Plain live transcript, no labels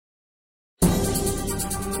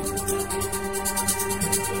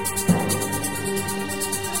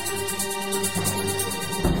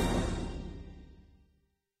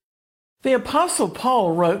The Apostle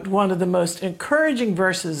Paul wrote one of the most encouraging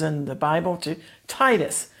verses in the Bible to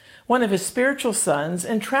Titus, one of his spiritual sons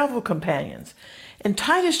and travel companions. In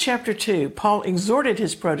Titus chapter 2, Paul exhorted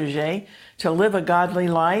his protege to live a godly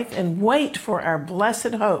life and wait for our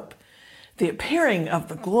blessed hope, the appearing of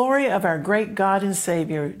the glory of our great God and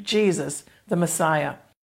Savior, Jesus, the Messiah.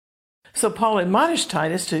 So Paul admonished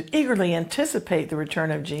Titus to eagerly anticipate the return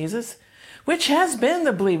of Jesus, which has been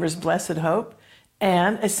the believer's blessed hope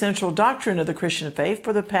and essential doctrine of the Christian faith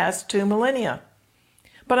for the past 2 millennia.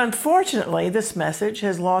 But unfortunately, this message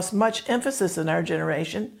has lost much emphasis in our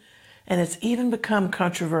generation, and it's even become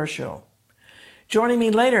controversial. Joining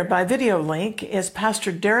me later by video link is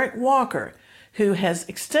Pastor Derek Walker, who has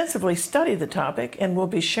extensively studied the topic and will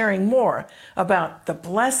be sharing more about the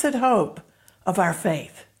blessed hope of our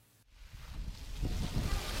faith.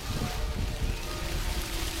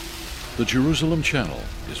 The Jerusalem Channel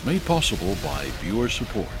is made possible by viewer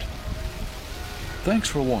support. Thanks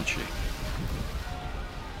for watching.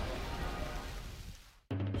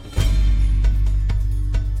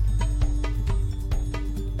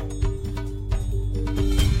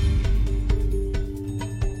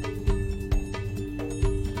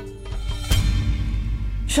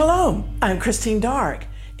 Shalom, I'm Christine Dark.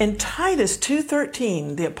 In Titus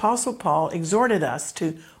 2:13, the Apostle Paul exhorted us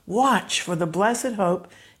to watch for the blessed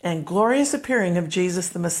hope and glorious appearing of Jesus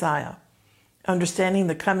the Messiah. Understanding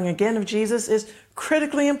the coming again of Jesus is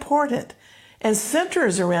critically important and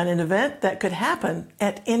centers around an event that could happen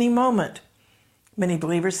at any moment. Many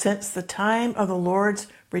believers sense the time of the Lord's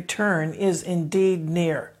return is indeed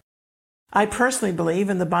near. I personally believe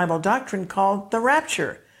in the Bible doctrine called the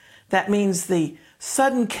rapture. That means the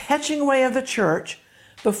sudden catching away of the church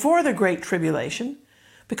before the Great Tribulation,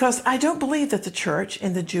 because I don't believe that the church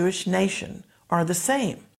and the Jewish nation are the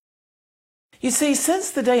same. You see,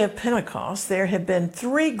 since the day of Pentecost, there have been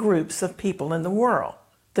 3 groups of people in the world: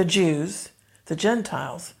 the Jews, the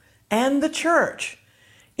Gentiles, and the church.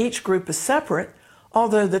 Each group is separate,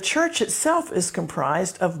 although the church itself is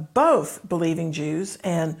comprised of both believing Jews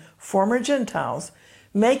and former Gentiles,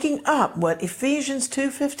 making up what Ephesians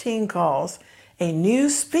 2:15 calls a new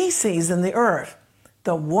species in the earth,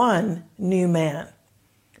 the one new man.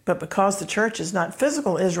 But because the church is not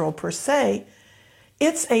physical Israel per se,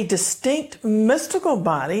 it's a distinct mystical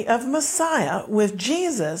body of Messiah with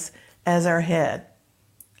Jesus as our head.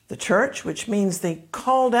 The church, which means the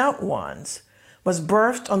called out ones, was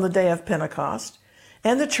birthed on the day of Pentecost,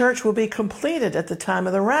 and the church will be completed at the time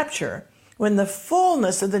of the rapture, when the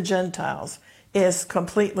fullness of the Gentiles is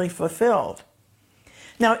completely fulfilled.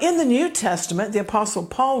 Now, in the New Testament, the Apostle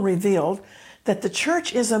Paul revealed that the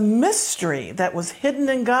church is a mystery that was hidden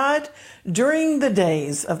in God during the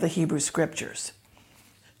days of the Hebrew Scriptures.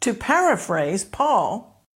 To paraphrase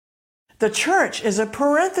Paul, the church is a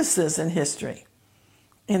parenthesis in history.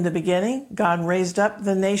 In the beginning, God raised up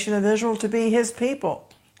the nation of Israel to be his people,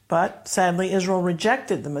 but sadly Israel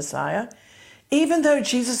rejected the Messiah, even though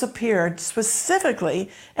Jesus appeared specifically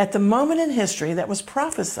at the moment in history that was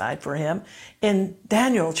prophesied for him in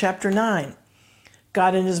Daniel chapter 9.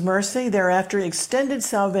 God in his mercy thereafter extended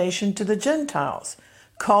salvation to the Gentiles,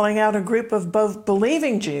 calling out a group of both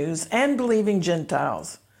believing Jews and believing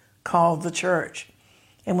Gentiles, called the church.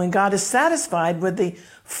 And when God is satisfied with the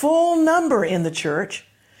full number in the church,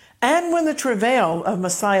 and when the travail of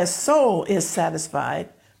Messiah's soul is satisfied,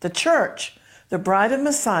 the church, the bride of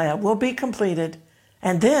Messiah, will be completed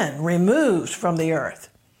and then removed from the earth.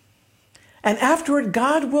 And afterward,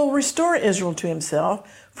 God will restore Israel to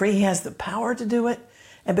himself, for he has the power to do it,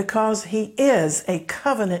 and because he is a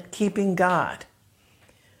covenant-keeping God.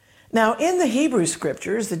 Now, in the Hebrew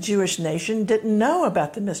Scriptures, the Jewish nation didn't know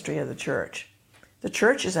about the mystery of the church. The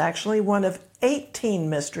church is actually one of 18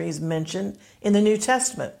 mysteries mentioned in the New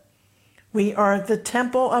Testament. We are the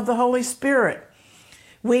temple of the Holy Spirit.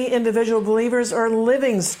 We individual believers are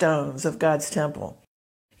living stones of God's temple.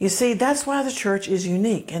 You see, that's why the church is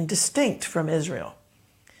unique and distinct from Israel.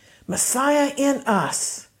 Messiah in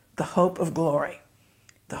us, the hope of glory.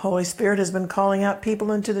 The Holy Spirit has been calling out people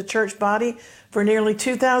into the church body for nearly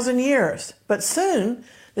 2,000 years. But soon,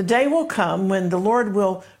 the day will come when the Lord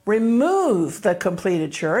will remove the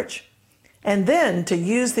completed church. And then, to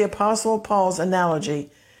use the Apostle Paul's analogy,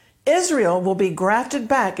 Israel will be grafted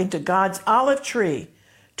back into God's olive tree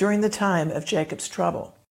during the time of Jacob's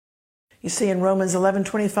trouble. You see, in Romans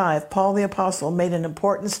 11:25, Paul the Apostle made an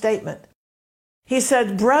important statement. He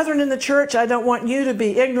said, "Brethren in the church, I don't want you to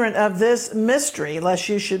be ignorant of this mystery, lest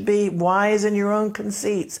you should be wise in your own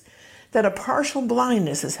conceits, that a partial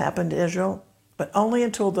blindness has happened to Israel, but only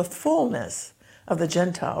until the fullness of the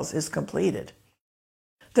Gentiles is completed."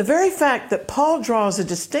 The very fact that Paul draws a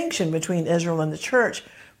distinction between Israel and the church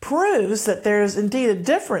proves that there is indeed a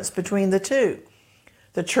difference between the two.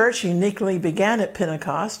 The church uniquely began at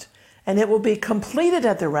Pentecost, and it will be completed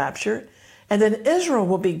at the rapture, and then Israel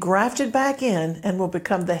will be grafted back in and will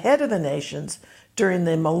become the head of the nations during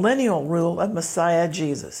the millennial rule of Messiah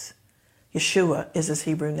Jesus. Yeshua is his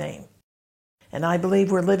Hebrew name. And I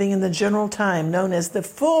believe we're living in the general time known as the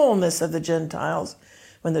fullness of the Gentiles,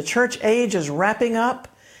 when the church age is wrapping up,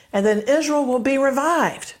 and then Israel will be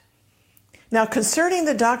revived. Now, concerning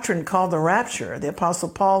the doctrine called the rapture, the Apostle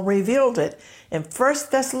Paul revealed it in 1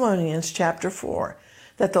 Thessalonians chapter 4,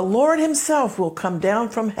 that the Lord himself will come down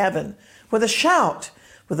from heaven with a shout,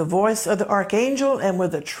 with the voice of the archangel, and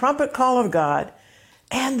with the trumpet call of God,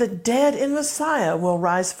 and the dead in Messiah will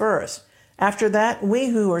rise first. After that, we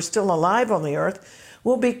who are still alive on the earth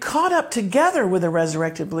will be caught up together with the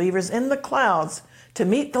resurrected believers in the clouds to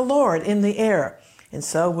meet the Lord in the air, and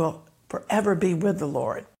so will forever be with the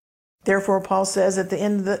Lord. Therefore, Paul says at the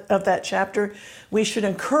end of that chapter, we should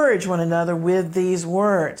encourage one another with these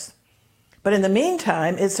words. But in the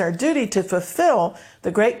meantime, it's our duty to fulfill the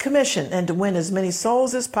Great Commission and to win as many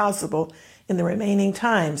souls as possible in the remaining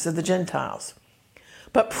times of the Gentiles.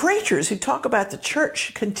 But preachers who talk about the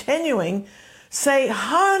church continuing say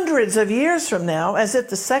hundreds of years from now, as if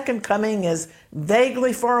the second coming is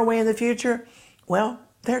vaguely far away in the future, well,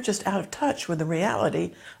 they're just out of touch with the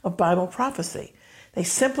reality of Bible prophecy. They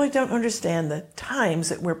simply don't understand the times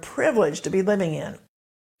that we're privileged to be living in.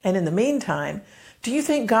 And in the meantime, do you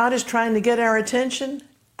think God is trying to get our attention?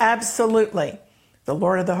 Absolutely. The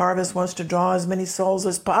Lord of the harvest wants to draw as many souls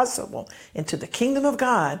as possible into the kingdom of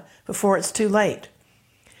God before it's too late.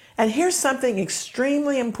 And here's something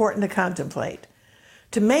extremely important to contemplate.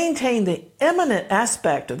 To maintain the imminent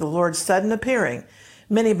aspect of the Lord's sudden appearing,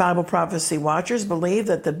 many Bible prophecy watchers believe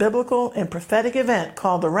that the biblical and prophetic event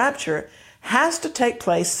called the rapture has to take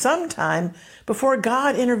place sometime before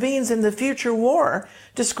God intervenes in the future war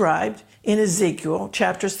described in Ezekiel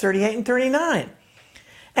chapters 38 and 39.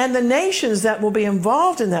 And the nations that will be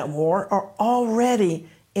involved in that war are already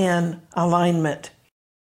in alignment.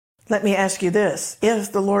 Let me ask you this.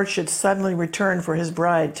 If the Lord should suddenly return for his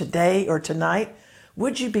bride today or tonight,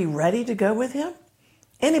 would you be ready to go with him?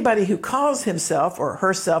 Anybody who calls himself or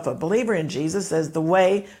herself a believer in Jesus as the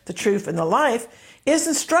way, the truth, and the life is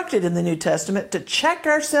instructed in the New Testament to check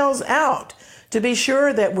ourselves out to be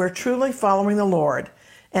sure that we're truly following the Lord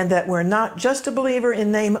and that we're not just a believer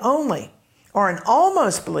in name only, or an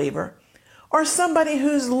almost believer, or somebody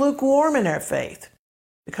who's lukewarm in our faith.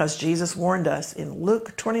 Because Jesus warned us in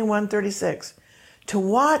Luke 21:36 to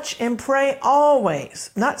watch and pray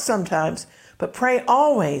always, not sometimes, but pray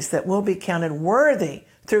always, that we'll be counted worthy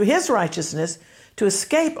through his righteousness to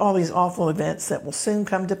escape all these awful events that will soon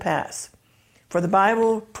come to pass. For the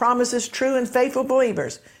Bible promises true and faithful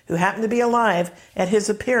believers who happen to be alive at his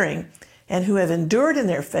appearing and who have endured in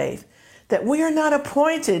their faith that we are not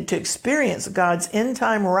appointed to experience God's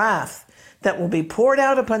end-time wrath that will be poured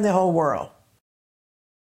out upon the whole world.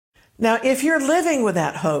 Now, if you're living with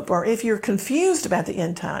that hope, or if you're confused about the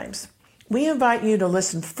end times, we invite you to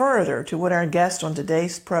listen further to what our guest on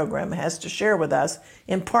today's program has to share with us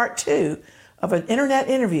in part 2 of an internet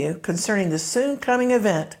interview concerning the soon coming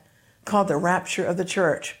event called the rapture of the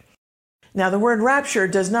church. Now, the word rapture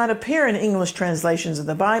does not appear in English translations of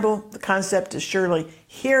the Bible. The concept is surely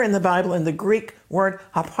here in the Bible in the Greek word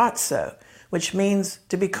hapazo, which means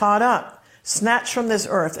to be caught up, snatched from this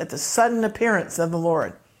earth at the sudden appearance of the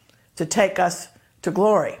Lord, to take us to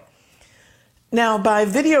glory. Now, by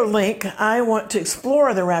video link, I want to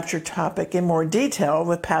explore the rapture topic in more detail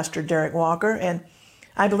with Pastor Derek Walker, and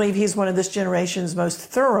I believe he's one of this generation's most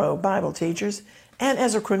thorough Bible teachers. And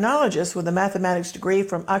as a chronologist with a mathematics degree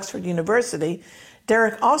from Oxford University,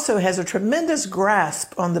 Derek also has a tremendous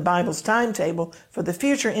grasp on the Bible's timetable for the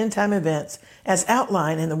future end-time events as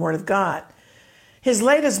outlined in the Word of God. His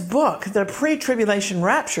latest book, The Pre-Tribulation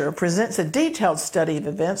Rapture, presents a detailed study of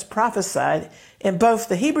events prophesied in both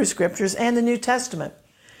the Hebrew Scriptures and the New Testament.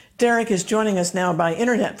 Derek is joining us now by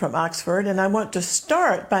internet from Oxford, and I want to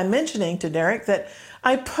start by mentioning to Derek that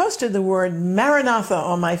I posted the word Maranatha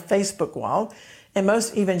on my Facebook wall, and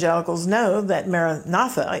most evangelicals know that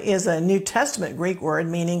Maranatha is a New Testament Greek word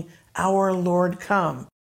meaning our Lord come.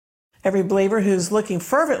 Every believer who's looking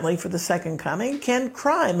fervently for the second coming can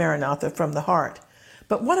cry Maranatha from the heart.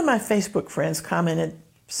 But one of my Facebook friends commented,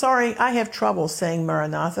 "Sorry, I have trouble saying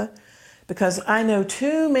Maranatha because I know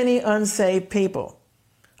too many unsaved people."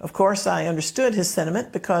 Of course, I understood his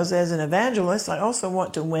sentiment because as an evangelist, I also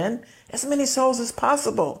want to win as many souls as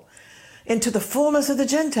possible. into the fullness of the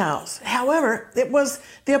Gentiles. However, it was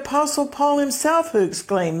the Apostle Paul himself who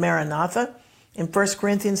exclaimed Maranatha in 1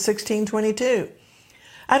 Corinthians 16:22.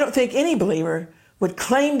 I don't think any believer would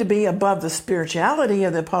claim to be above the spirituality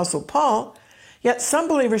of the Apostle Paul, yet some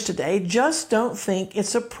believers today just don't think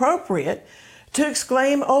it's appropriate to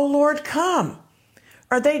exclaim, "O Lord, come."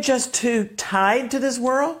 Are they just too tied to this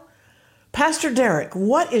world? Pastor Derek,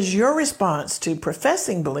 what is your response to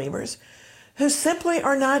professing believers who simply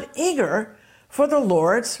are not eager for the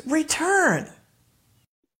Lord's return?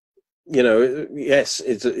 You know, yes,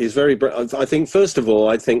 it's very. I think, first of all,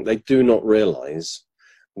 I think they do not realize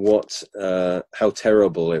how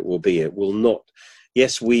terrible it will be. It will not.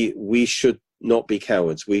 Yes, we should not be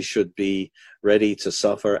cowards. We should be ready to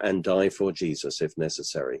suffer and die for Jesus if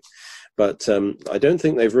necessary. But I don't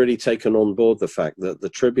think they've really taken on board the fact that the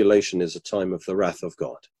tribulation is a time of the wrath of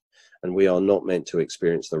God, and we are not meant to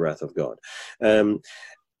experience the wrath of God.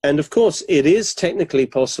 And of course, it is technically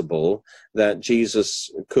possible that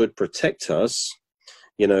Jesus could protect us,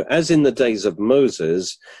 you know, as in the days of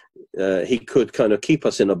Moses. He could kind of keep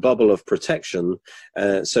us in a bubble of protection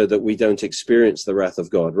so that we don't experience the wrath of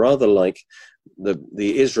God, rather like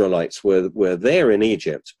the Israelites were there in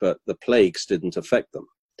Egypt, but the plagues didn't affect them.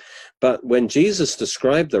 But when Jesus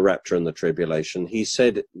described the rapture and the tribulation, he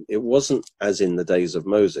said it wasn't as in the days of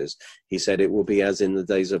Moses. He said it will be as in the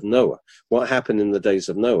days of Noah. What happened in the days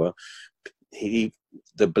of Noah? The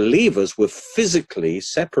believers were physically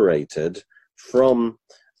separated from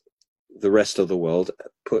the rest of the world.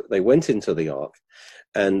 They went into the ark,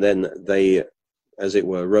 and then they, as it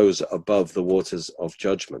were, rose above the waters of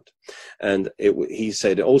judgment. And he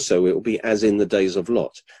said also it will be as in the days of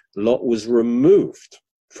Lot. Lot was removed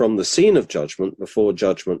from the scene of judgment before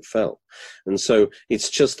judgment fell. And so it's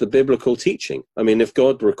just the biblical teaching. I mean, if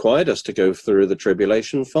God required us to go through the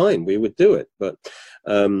tribulation, fine, we would do it. But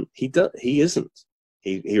he isn't.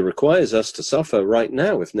 He requires us to suffer right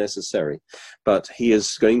now if necessary, but he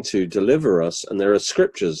is going to deliver us. And there are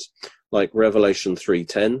scriptures like Revelation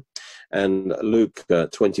 3:10 and Luke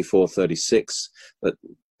 24:36 that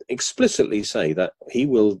explicitly say that he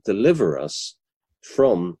will deliver us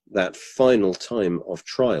from that final time of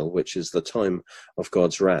trial, which is the time of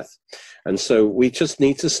God's wrath. And so we just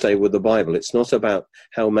need to stay with the Bible. It's not about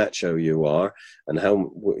how macho you are and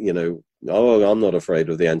how, you know, oh, I'm not afraid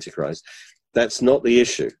of the Antichrist. That's not the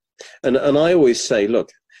issue. And I always say,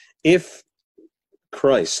 look, if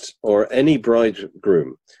Christ or any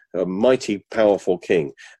bridegroom, a mighty, powerful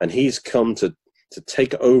king, and he's come to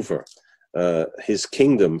take over his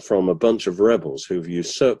kingdom from a bunch of rebels who've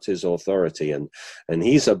usurped his authority, and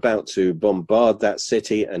he's about to bombard that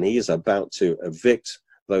city, and he's about to evict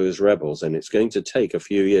those rebels, and it's going to take a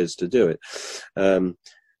few years to do it.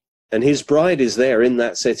 And his bride is there in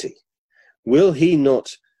that city. Will he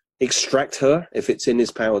not extract her if it's in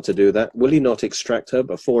his power to do that? Will he not extract her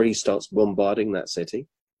before he starts bombarding that city?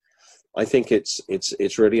 I think it's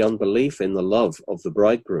really unbelief in the love of the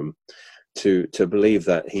bridegroom to believe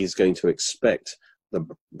that he's going to expect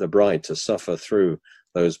the bride to suffer through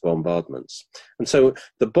those bombardments. And so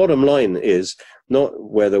the bottom line is not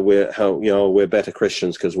whether we're better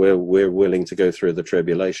Christians because we're willing to go through the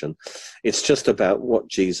tribulation. It's just about what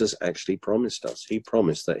Jesus actually promised us. He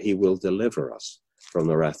promised that he will deliver us from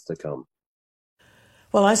the wrath to come.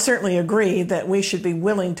 Well, I certainly agree that we should be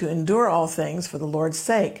willing to endure all things for the Lord's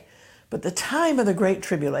sake. But the time of the Great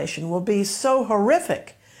Tribulation will be so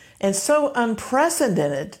horrific and so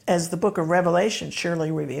unprecedented, as the book of Revelation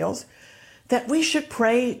surely reveals, that we should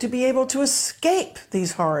pray to be able to escape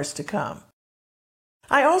these horrors to come.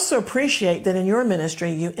 I also appreciate that in your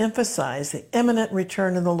ministry you emphasize the imminent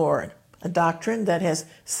return of the Lord, a doctrine that has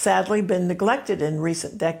sadly been neglected in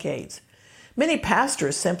recent decades. Many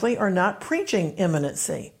pastors simply are not preaching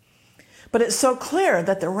imminency. But it's so clear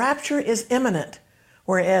that the rapture is imminent,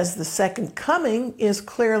 whereas the second coming is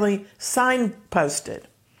clearly signposted.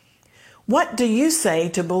 What do you say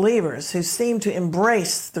to believers who seem to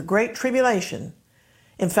embrace the Great Tribulation?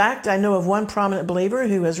 In fact, I know of one prominent believer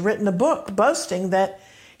who has written a book boasting that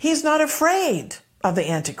he's not afraid of the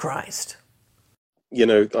Antichrist. You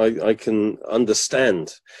know, I can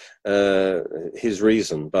understand his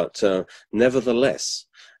reason, but nevertheless,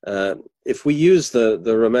 if we use the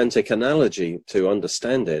romantic analogy to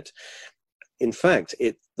understand it, in fact,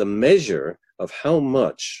 the measure of how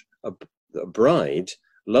much a bride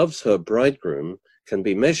loves her bridegroom can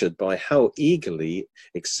be measured by how eagerly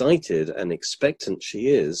excited and expectant she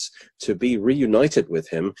is to be reunited with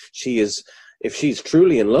him. If she's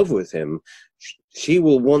truly in love with him, she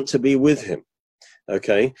will want to be with him.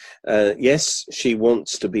 Okay. Yes, she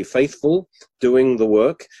wants to be faithful, doing the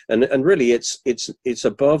work, and really, it's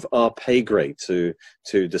above our pay grade to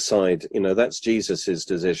decide. You know, that's Jesus's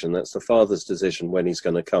decision. That's the Father's decision when he's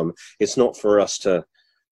going to come. It's not for us to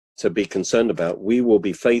be concerned about. We will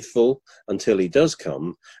be faithful until he does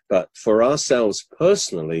come, but for ourselves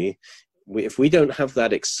personally, if we don't have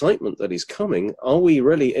that excitement that he's coming, are we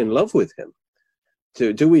really in love with him?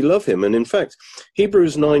 Do we love him? And in fact,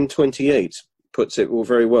 Hebrews 9:28 puts it all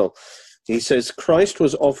very well. He says, Christ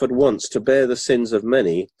was offered once to bear the sins of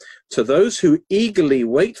many. To those who eagerly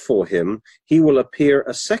wait for him, he will appear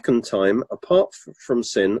a second time apart from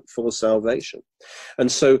sin for salvation. And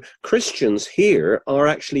so Christians here are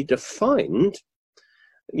actually defined.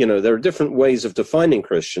 You know, there are different ways of defining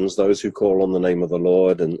Christians, those who call on the name of the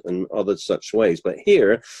Lord and other such ways. But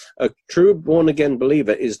here, a true born-again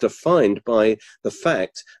believer is defined by the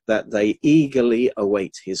fact that they eagerly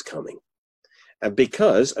await his coming. And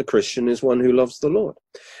because a Christian is one who loves the Lord.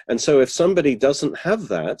 And so if somebody doesn't have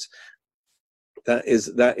that, that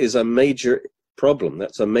is a major problem.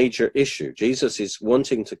 That's a major issue. Jesus is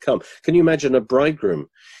wanting to come. Can you imagine a bridegroom?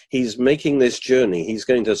 He's making this journey. He's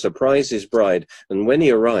going to surprise his bride. And when he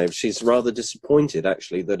arrives, she's rather disappointed,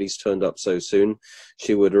 actually, that he's turned up so soon.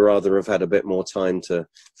 She would rather have had a bit more time to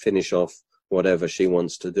finish off whatever she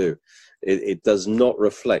wants to do. It does not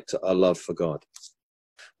reflect a love for God.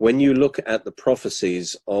 When you look at the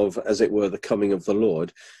prophecies of, as it were, the coming of the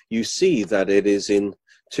Lord, you see that it is in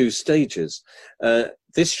two stages.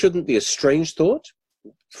 This shouldn't be a strange thought.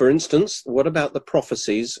 For instance, what about the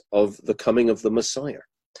prophecies of the coming of the Messiah?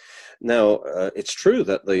 Now, it's true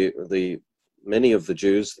that the many of the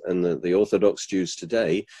Jews and the Orthodox Jews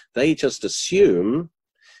today, they just assume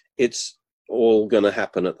it's all going to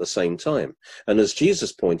happen at the same time. And as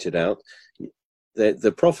Jesus pointed out,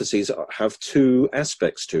 the prophecies have two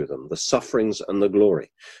aspects to them, the sufferings and the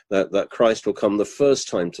glory, that Christ will come the first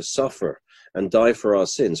time to suffer and die for our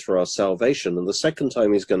sins, for our salvation. And the second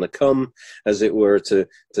time he's going to come, as it were, to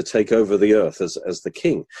take over the earth as the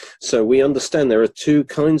king. So we understand there are two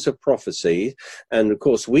kinds of prophecy. And of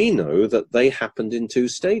course, we know that they happened in two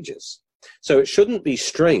stages. So it shouldn't be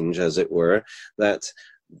strange, as it were, that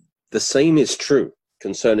the same is true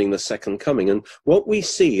concerning the second coming. And what we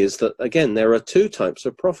see is that, again, there are two types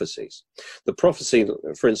of prophecies. The prophecy,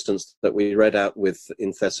 for instance, that we read out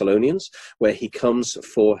in Thessalonians, where he comes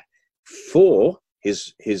for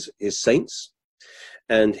his saints,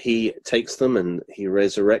 and he takes them and he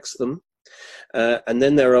resurrects them. And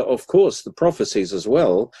then there are, of course, the prophecies as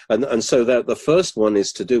well. And so that the first one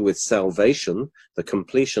is to do with salvation, the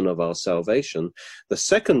completion of our salvation. The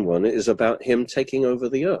second one is about him taking over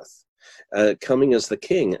the earth. Coming as the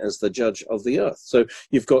king, as the judge of the earth. So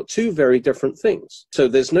you've got two very different things. So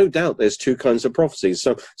there's no doubt there's two kinds of prophecies.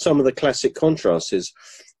 So some of the classic contrasts is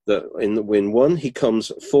that in one, he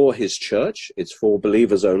comes for his church. It's for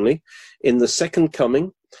believers only. In the second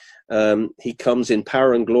coming, he comes in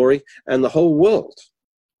power and glory, and the whole world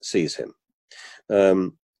sees him.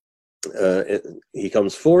 He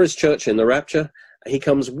comes for his church in the rapture. He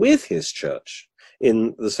comes with his church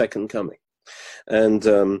in the second coming.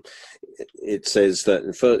 And it says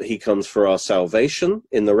that he comes for our salvation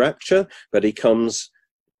in the rapture, but he comes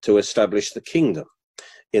to establish the kingdom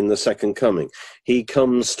in the second coming. He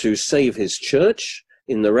comes to save his church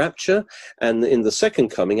in the rapture, and in the second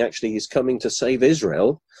coming, actually, he's coming to save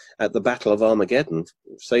Israel at the Battle of Armageddon,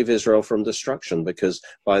 save Israel from destruction, because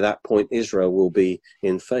by that point, Israel will be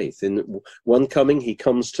in faith. In one coming, he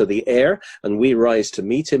comes to the air, and we rise to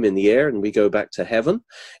meet him in the air, and we go back to heaven.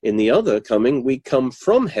 In the other coming, we come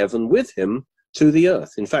from heaven with him to the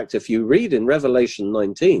earth. In fact, if you read in Revelation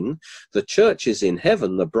 19, the church is in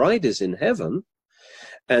heaven, the bride is in heaven,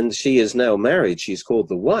 and she is now married. She's called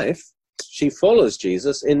the wife. She follows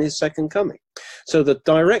Jesus in his second coming. So the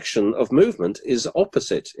direction of movement is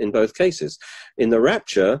opposite in both cases. In the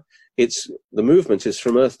rapture, the movement is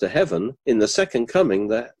from earth to heaven. In the second coming,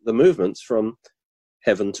 the movement's from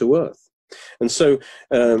heaven to earth. And so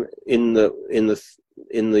in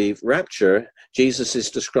the rapture, Jesus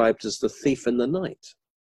is described as the thief in the night.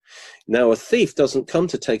 Now, a thief doesn't come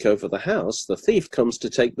to take over the house. The thief comes to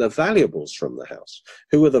take the valuables from the house.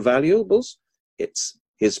 Who are the valuables? It's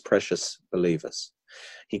his precious believers.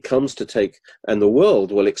 He comes to take, and the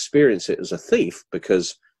world will experience it as a thief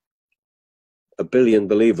because 1 billion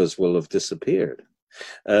believers will have disappeared.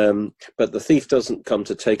 But the thief doesn't come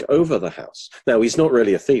to take over the house. Now, he's not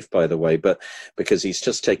really a thief, by the way, but because he's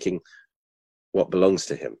just taking what belongs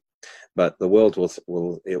to him. but the world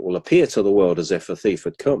will appear to the world as if a thief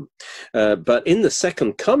had come. But in the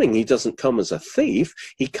second coming, he doesn't come as a thief.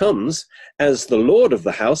 He comes as the Lord of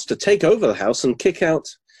the house to take over the house and kick out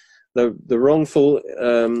the wrongful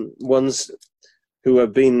ones who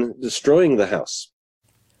have been destroying the house.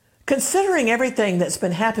 Considering everything that's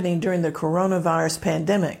been happening during the coronavirus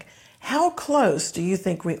pandemic, how close do you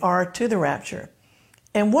think we are to the rapture?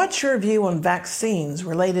 And what's your view on vaccines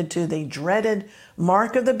related to the dreaded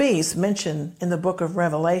mark of the beast mentioned in the book of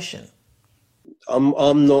Revelation?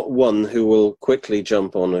 I'm not one who will quickly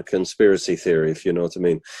jump on a conspiracy theory, if you know what I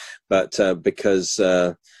mean. But because,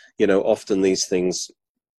 often these things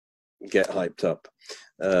get hyped up.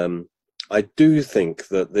 I do think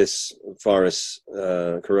that this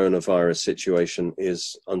coronavirus situation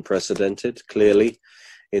is unprecedented, clearly,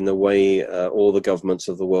 in the way all the governments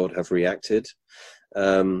of the world have reacted.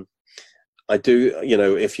 I do,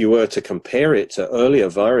 if you were to compare it to earlier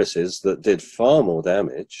viruses that did far more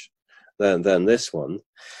damage than this one,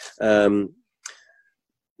 but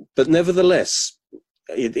nevertheless,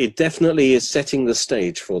 it definitely is setting the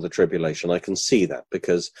stage for the tribulation. I can see that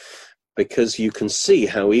because you can see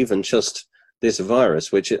how even just this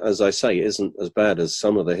virus, which, as I say, isn't as bad as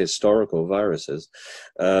some of the historical viruses,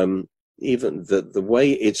 even the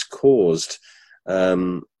way it's caused,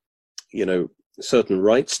 certain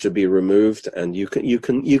rights to be removed, and you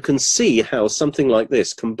can see how something like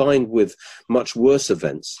this, combined with much worse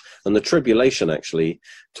events, and the tribulation actually,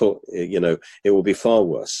 it will be far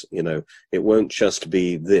worse. It won't just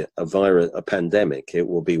be a virus, a pandemic. It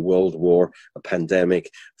will be world war, a pandemic,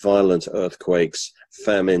 violent earthquakes,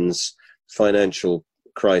 famines, financial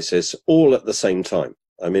crisis, all at the same time.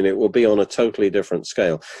 I mean, it will be on a totally different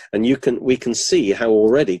scale, and we can see how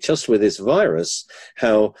already, just with this virus,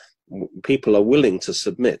 how people are willing to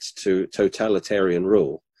submit to totalitarian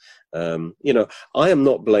rule. I am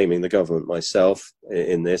not blaming the government myself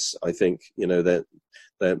in this. I think, that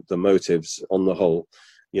the motives on the whole,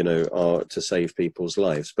 are to save people's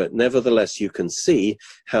lives. But nevertheless, you can see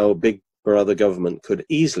how Big Brother government could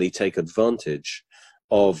easily take advantage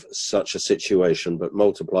of such a situation, but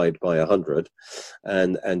multiplied by 100.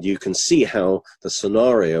 And you can see how the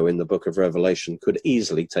scenario in the book of Revelation could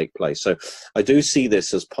easily take place. So I do see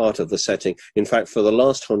this as part of the setting. In fact, for the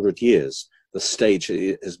last 100 years, the stage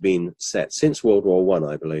has been set since World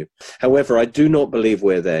War I believe. However, I do not believe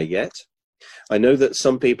we're there yet. I know that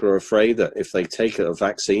some people are afraid that if they take a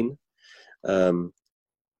vaccine, maybe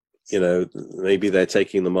they're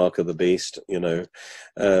taking the mark of the beast, and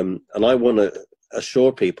I want to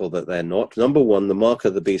assure people that they're not. Number one, the mark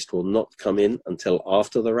of the beast will not come in until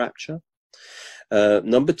after the rapture.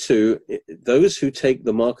 Number two, those who take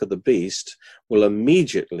the mark of the beast will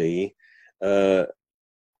immediately,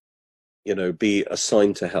 be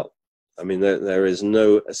assigned to hell. I mean, there is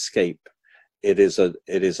no escape. It is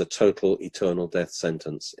a total eternal death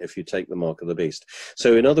sentence if you take the mark of the beast.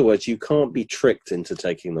 So in other words, you can't be tricked into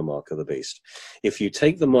taking the mark of the beast. If you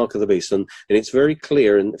take the mark of the beast, and it's very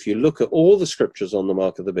clear, and if you look at all the scriptures on the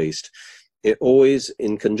mark of the beast, it always,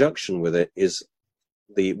 in conjunction with it, is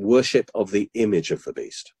the worship of the image of the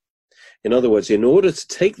beast. In other words, in order to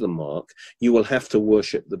take the mark, you will have to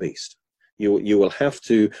worship the beast. You will have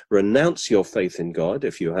to renounce your faith in God,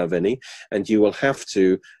 if you have any, and you will have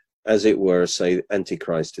to, as it were, say,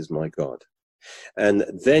 Antichrist is my God. And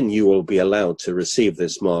then you will be allowed to receive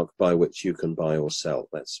this mark by which you can buy or sell.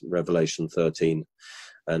 That's Revelation 13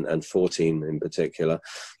 and 14 in particular.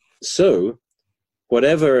 So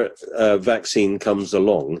whatever vaccine comes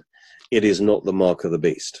along, it is not the mark of the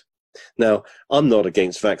beast. Now, I'm not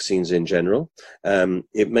against vaccines in general.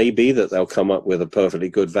 It may be that they'll come up with a perfectly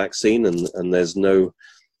good vaccine and there's no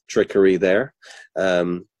trickery there.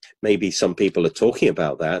 Maybe some people are talking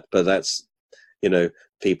about that, but that's,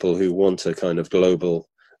 people who want a kind of global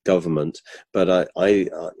government. But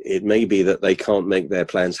it may be that they can't make their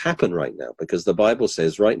plans happen right now, because the Bible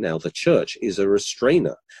says right now the church is a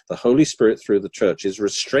restrainer. The Holy Spirit through the church is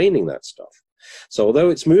restraining that stuff. So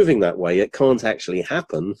although it's moving that way, it can't actually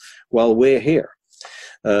happen while we're here.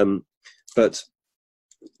 But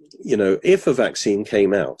if a vaccine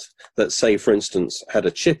came out that, say, for instance, had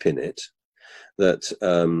a chip in it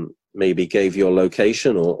that maybe gave your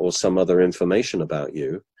location or some other information about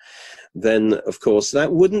you, then, of course,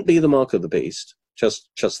 that wouldn't be the mark of the beast,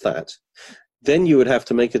 just that. Then you would have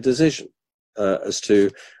to make a decision as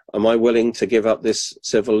to, am I willing to give up this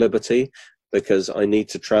civil liberty because I need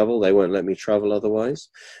to travel? They won't let me travel otherwise.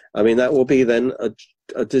 I mean, that will be then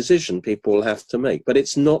a decision people will have to make. But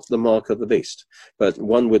it's not the mark of the beast. But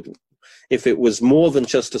one would, if it was more than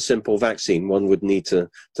just a simple vaccine, one would need to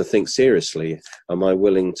think seriously, am I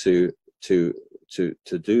willing to to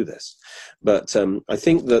do this. But I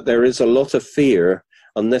think that there is a lot of fear,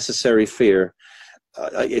 unnecessary fear.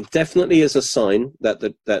 It definitely is a sign that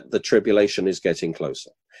the tribulation is getting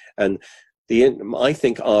closer. And I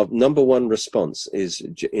think our number one response is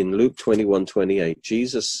in Luke 21:28.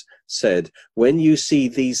 Jesus said, when you see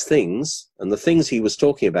these things, and the things he was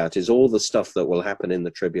talking about is all the stuff that will happen in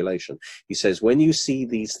the tribulation. He says, when you see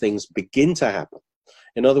these things begin to happen,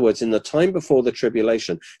 in other words, in the time before the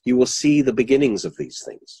tribulation, you will see the beginnings of these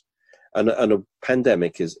things. And a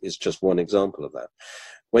pandemic is just one example of that.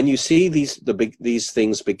 When you see these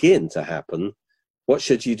things begin to happen, what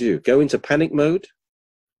should you do? Go into panic mode?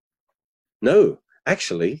 No,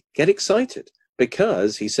 actually, get excited,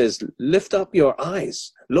 because he says, lift up your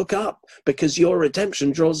eyes, look up, because your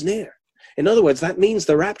redemption draws near. In other words, that means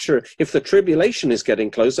the rapture, if the tribulation is getting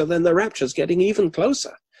closer, then the rapture is getting even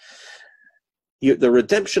closer. The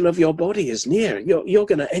redemption of your body is near. You're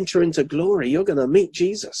going to enter into glory. You're going to meet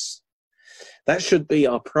Jesus. That should be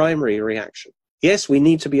our primary reaction. Yes, we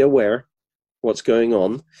need to be aware what's going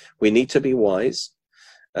on. We need to be wise.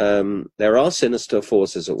 There are sinister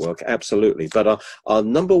forces at work, absolutely. But our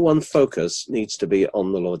number one focus needs to be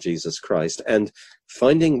on the Lord Jesus Christ and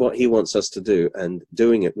finding what he wants us to do and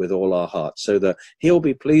doing it with all our heart, so that he'll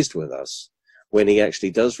be pleased with us when he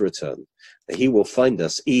actually does return. He will find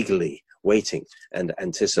us eagerly waiting and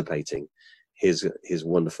anticipating his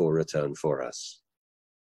wonderful return for us.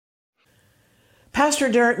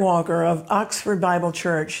 Pastor Derek Walker of Oxford Bible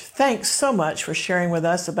Church, thanks so much for sharing with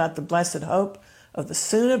us about the blessed hope of the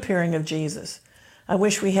soon appearing of Jesus. I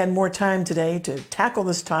wish we had more time today to tackle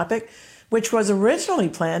this topic, which was originally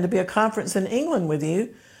planned to be a conference in England with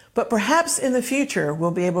you, but perhaps in the future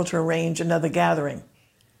we'll be able to arrange another gathering.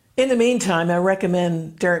 In the meantime, I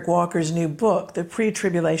recommend Derek Walker's new book, The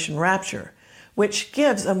Pre-Tribulation Rapture, which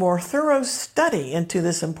gives a more thorough study into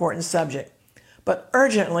this important subject. But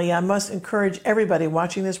urgently, I must encourage everybody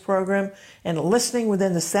watching this program and listening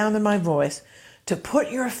within the sound of my voice to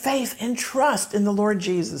put your faith and trust in the Lord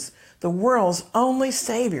Jesus, the world's only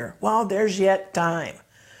Savior, while there's yet time.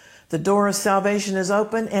 The door of salvation is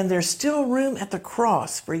open, and there's still room at the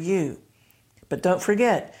cross for you. But don't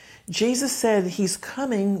forget, Jesus said he's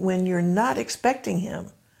coming when you're not expecting him,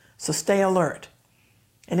 so stay alert.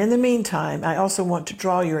 And in the meantime, I also want to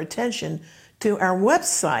draw your attention to our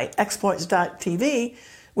website, exploits.tv,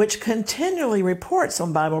 which continually reports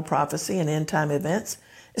on Bible prophecy and end-time events,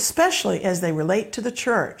 especially as they relate to the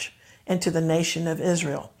church and to the nation of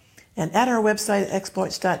Israel. And at our website,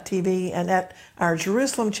 exploits.tv, and at our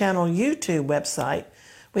Jerusalem Channel YouTube website,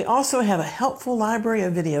 we also have a helpful library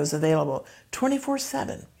of videos available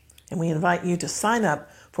 24/7. And we invite you to sign up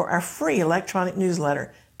for our free electronic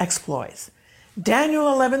newsletter, Exploits. Daniel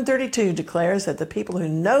 11:32 declares that the people who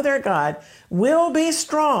know their God will be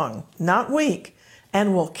strong, not weak,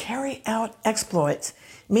 and will carry out exploits,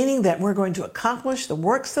 meaning that we're going to accomplish the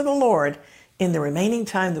works of the Lord in the remaining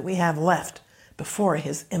time that we have left before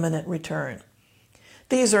his imminent return.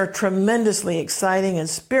 These are tremendously exciting and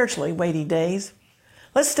spiritually weighty days.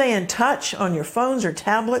 Let's stay in touch on your phones or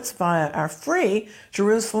tablets via our free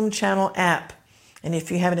Jerusalem Channel app. And if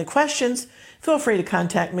you have any questions, feel free to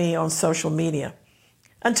contact me on social media.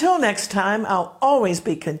 Until next time, I'll always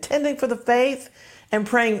be contending for the faith and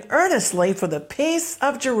praying earnestly for the peace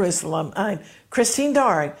of Jerusalem. I'm Christine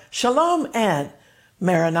Darg. Shalom and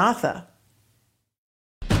Maranatha.